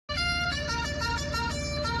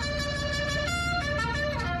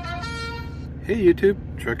Hey YouTube,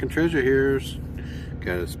 Truck and Treasure here.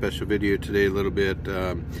 Got a special video today a little bit.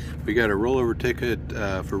 We got a rollover ticket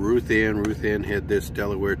for Ruth Ann. Ruth Ann had this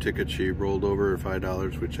Delaware ticket. She rolled over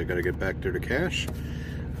 $5, which I got to get back there to cash.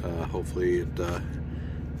 Hopefully it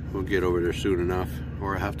will get over there soon enough,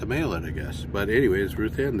 or I have to mail it, I guess. But anyways,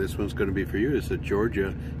 Ruth Ann, this one's going to be for you. It's a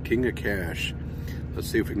Georgia King of Cash. Let's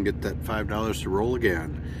see if we can get that $5 to roll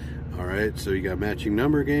again. Alright, so you got matching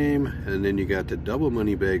number game, and then you got the double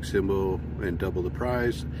money bag symbol and double the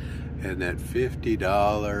prize, and that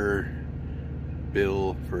 $50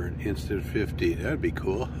 bill for an instant 50. That'd be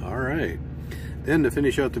cool. Alright. Then to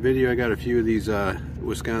finish out the video, I got a few of these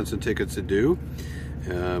Wisconsin tickets to do.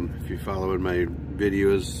 If you're following my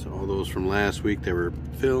videos, all those from last week, they were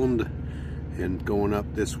filmed and going up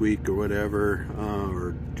this week or whatever,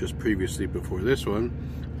 or just previously before this one.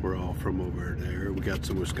 We're all from over there. We got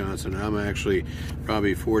some Wisconsin. I'm actually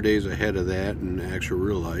probably 4 days ahead of that in actual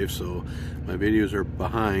real life, so my videos are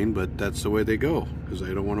behind, but that's the way they go because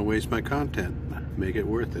I don't want to waste my content. Make it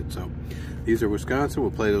worth it. So these are Wisconsin. We'll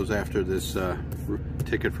play those after this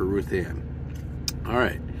ticket for Ruth Ann. All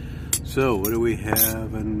right. So what do we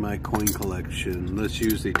have in my coin collection? Let's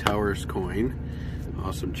use the Towers coin.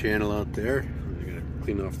 Awesome channel out there. I gotta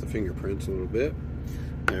clean off the fingerprints a little bit.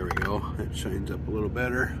 There we go. It shines up a little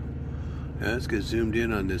better. Now let's get zoomed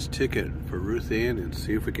in on this ticket for Ruth Ann and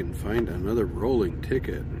see if we can find another rolling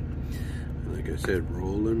ticket. Like I said,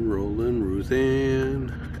 rolling, Ruth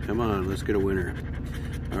Ann. Come on, let's get a winner.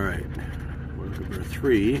 All right. We're looking for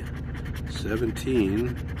 3,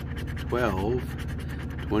 17, 12,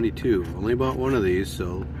 22. Only bought one of these,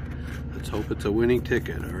 so let's hope it's a winning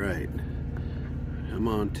ticket. All right. Come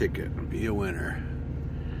on, ticket. Be a winner.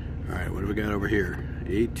 All right, what do we got over here?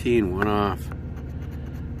 18, one off.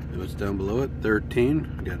 And what's down below it?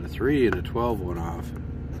 13. We got a 3 and a 12, one off.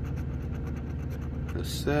 A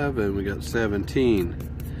 7, we got 17.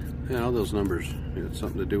 Yeah, all those numbers got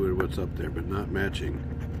something to do with what's up there, but not matching.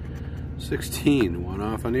 16, one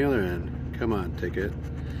off on the other end. Come on, ticket.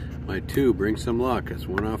 My 2, bring some luck. That's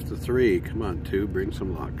one off the 3. Come on, 2, bring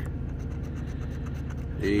some luck.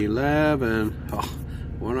 11. Oh,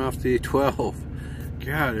 one off the 12.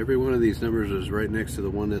 God, every one of these numbers is right next to the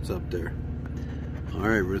one that's up there. All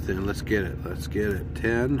right, Ruth Ann, let's get it. Let's get it.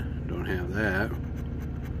 10, don't have that.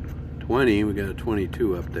 20, we got a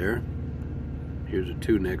 22 up there. Here's a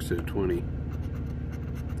 2 next to the 20.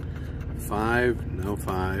 5, no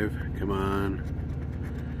 5. Come on.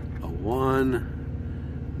 A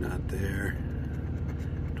 1, not there.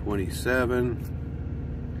 27,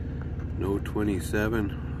 no 27.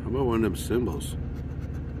 How about one of them symbols?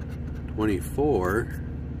 24,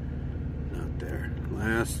 not there.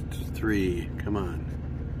 Last 3, come on.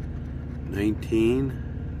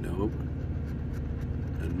 19, nope.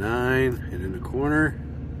 A 9, and in the corner,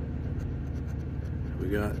 we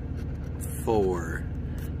got 4.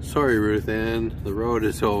 Sorry, Ruth Ann, the road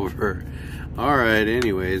is over. All right,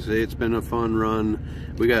 anyways, it's been a fun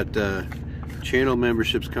run. We got channel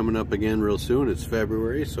memberships coming up again real soon. It's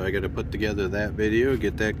February, so I got to put together that video,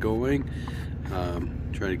 get that going.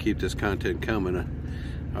 Trying to keep this content coming.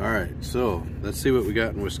 All right, so let's see what we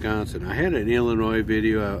got in Wisconsin. I had an Illinois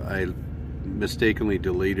video. I mistakenly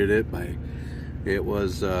deleted it. It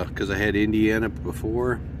was because I had Indiana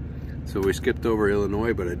before, so we skipped over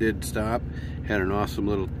Illinois, but I did stop. Had an awesome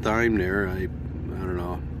little time there. I don't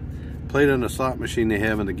know. Played on the slot machine they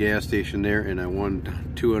have in the gas station there, and I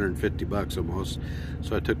won 250 bucks almost.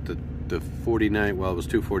 So I took the 49. Well, it was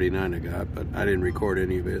 249 I got, but I didn't record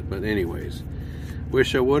any of it. But anyways.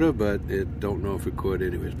 Wish I would have, but don't know if we could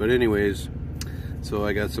anyways. But anyways, so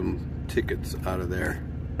I got some tickets out of there.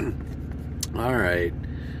 All right,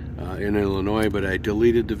 in Illinois, but I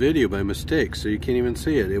deleted the video by mistake, so you can't even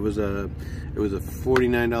see it. It was a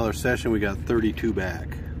 $49 session. We got 32 back,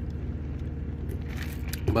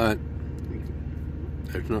 but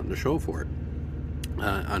there's nothing to show for it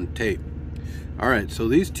on tape. All right, so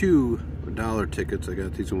these $2 tickets, I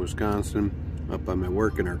got these in Wisconsin, up by my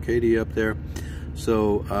work in Arcadia up there.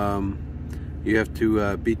 So you have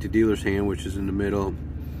to beat the dealer's hand, which is in the middle.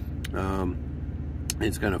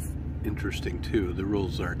 It's kind of interesting too. The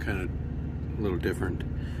rules are kind of a little different.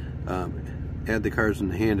 Add the cards in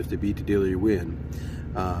the hand. If they beat the dealer, you win.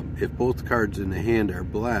 If both cards in the hand are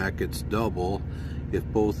black, it's double. If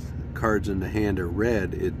both cards in the hand are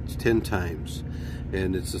red, it's 10 times.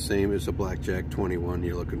 And it's the same as a Blackjack 21.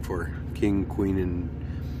 You're looking for King, Queen, and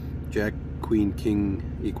Jack, Queen, King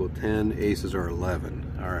equal 10, aces are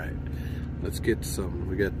 11. All right, let's get some.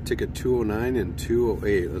 We got ticket 209 and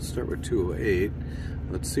 208. Let's start with 208.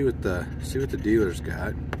 Let's see what the dealer's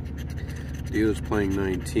got. Dealer's playing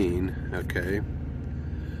 19. Okay.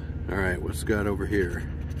 Alright, what's got over here?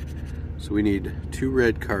 So we need 2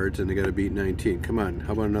 red cards and they gotta beat 19. Come on,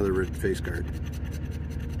 how about another red face card?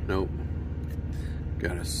 Nope.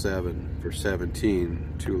 Got a 7 for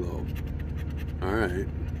 17, too low. Alright.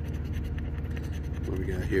 What we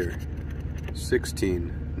got here?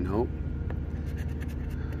 16, nope.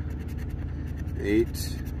 8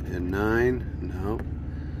 and 9, no.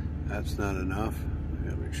 That's not enough. I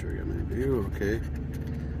gotta make sure I got my view, okay.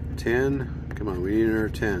 10, come on, we need another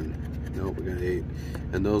 10. Nope, we got 8.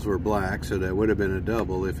 And those were black, so that would have been a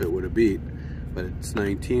double if it would have beat. But it's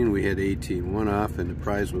 19, we had 18. One off, and the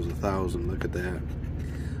prize was 1,000. Look at that.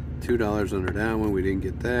 $2 under that one, we didn't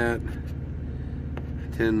get that.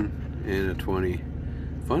 10 and a 20.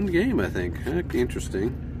 Fun game, I think.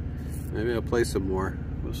 Interesting. Maybe I'll play some more.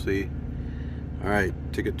 We'll see. Alright,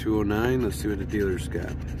 ticket 209. Let's see what the dealer's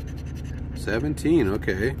got. 17,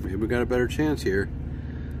 okay. Maybe we got a better chance here.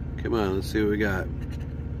 Come on, let's see what we got.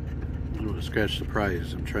 I'm gonna scratch the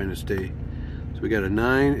prize. I'm trying to stay. So we got a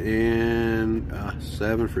 9 and a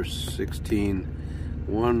 7 for 16.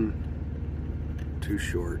 1 too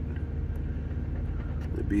short.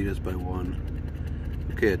 They beat us by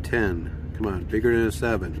 1. Okay, a 10. Come on, bigger than a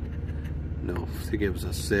 7. No, they give us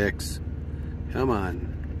a 6. Come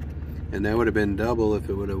on. And that would have been double if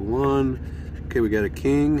it would have won. Okay, we got a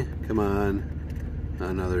king. Come on.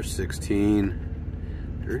 Another 16.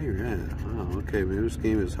 Dirty rat. Wow, okay, maybe this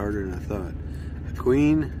game is harder than I thought. A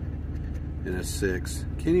queen and a 6.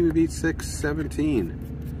 Can't even beat 6,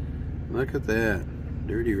 17. Look at that.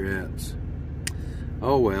 Dirty rats.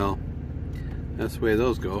 Oh well. That's the way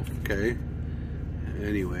those go. Okay.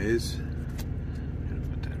 Anyways. Gotta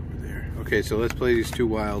put that over there. Okay, so let's play these 2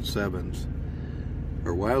 wild 7s.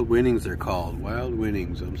 Or wild winnings they're called. Wild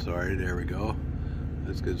winnings. I'm sorry. There we go.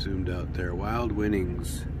 Let's get zoomed out there. Wild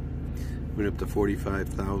winnings. Went up to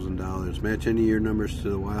 $45,000. Match any of your numbers to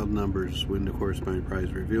the wild numbers. Win the corresponding prize.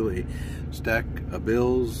 Reveal a stack of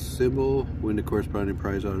bills symbol. Win the corresponding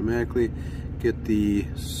prize automatically. Get the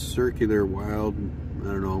circular wild, I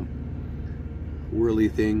don't know, whirly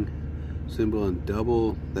thing symbol and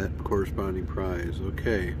double that corresponding prize.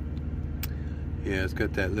 Okay. Yeah, it's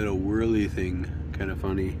got that little whirly thing. Kind of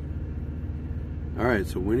funny. Alright,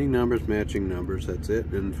 so winning numbers, matching numbers. That's it.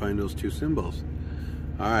 And find those 2 symbols.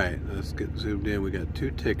 Alright, let's get zoomed in. We got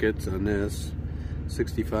 2 tickets on this,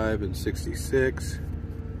 65 and 66.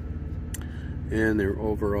 And their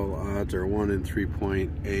overall odds are 1 in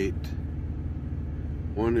 3.8.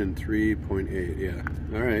 1 in 3.8, yeah.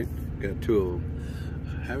 Alright, got 2 of them.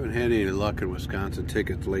 I haven't had any luck in Wisconsin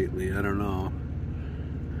tickets lately. I don't know.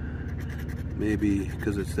 Maybe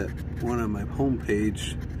because it's that one on my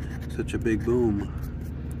homepage, such a big boom.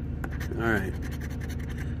 Alright,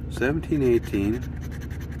 17, 18.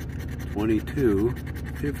 22,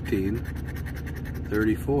 15,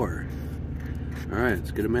 34. Alright,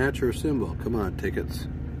 let's get a match or a symbol. Come on, tickets.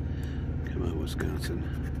 Come on, Wisconsin.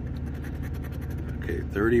 Okay,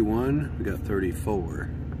 31, we got 34.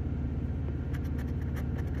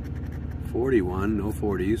 41, no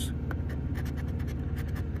 40s.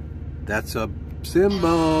 That's a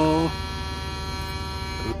symbol.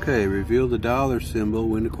 Okay, reveal the dollar symbol,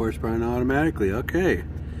 win the corresponding automatically. Okay.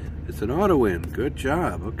 It's an auto win. Good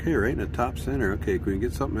job. Okay, right in the top center. Okay, can we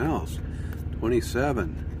get something else?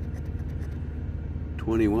 27.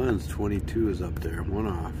 21's 22 is up there. 1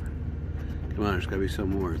 off. Come on, there's got to be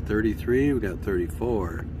some more. 33, we got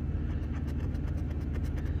 34.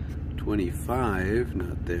 25,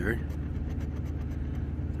 not there.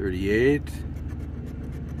 38.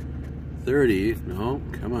 30, no,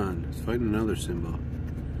 come on. Let's find another symbol.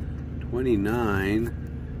 29.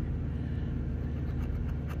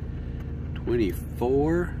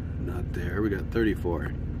 24, not there. We got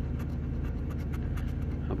 34.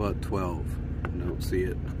 How about 12? Don't see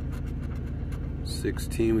it.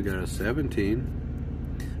 16, we got a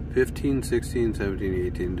 17. 15, 16, 17,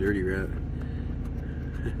 18. Dirty rat.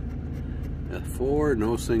 A 4,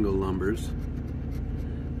 no single numbers.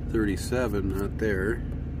 37, not there.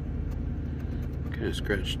 Kind of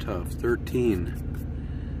scratch tough. 13.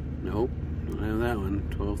 Nope, don't have that one.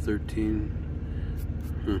 12, 13.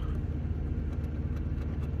 Huh.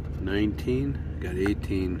 19, got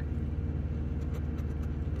 18.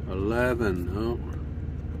 11, nope.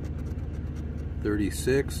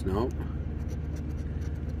 36, nope.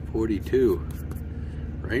 42.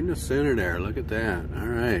 Right in the center there, look at that.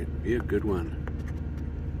 Alright, be a good one.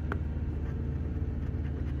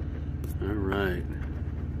 Alright.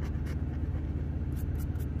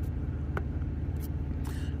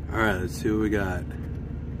 Alright, let's see what we got.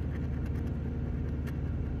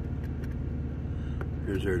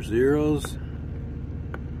 Here's our zeros.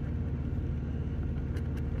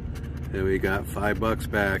 And we got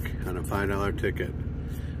 $5 back on a $5 ticket.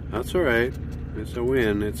 That's all right. It's a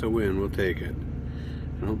win. It's a win. We'll take it.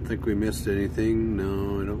 I don't think we missed anything.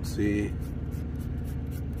 No, I don't see.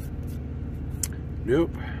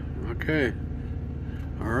 Nope. Okay.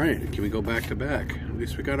 All right. Can we go back to back? At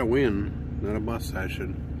least we got a win, not a bust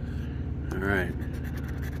session. All right.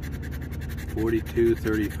 42,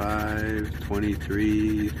 35,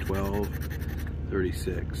 23, 12,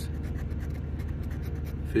 36,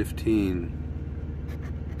 15,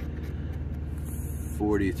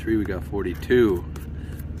 43, we got 42.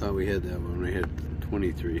 Thought we had that one. We had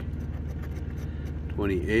 23,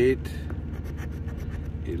 28,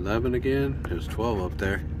 11 again. There's 12 up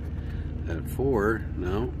there. At 4,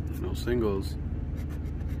 no singles.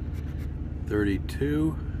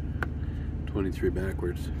 32, 23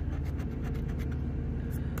 backwards.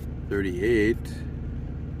 38,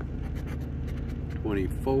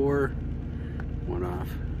 24, one off,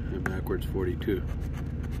 and backwards 42.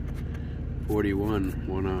 41,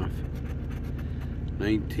 one off.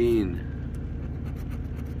 19,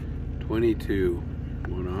 22,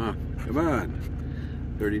 one off. Come on.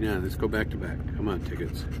 39, let's go back to back. Come on,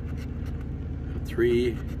 tickets.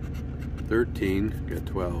 3, 13, got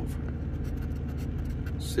 12.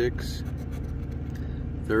 6,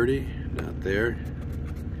 30, not there.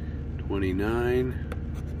 29,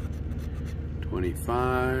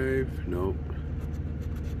 25, nope.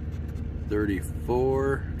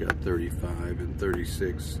 34, got 35, and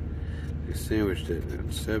 36. They sandwiched it.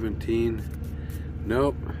 And 17,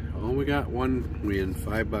 nope. Oh, we got one win,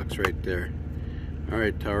 $5 right there. All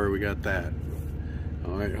right, Tower, we got that.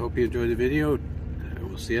 All right, hope you enjoyed the video.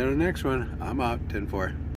 We'll see you on the next one. I'm out, 10-4.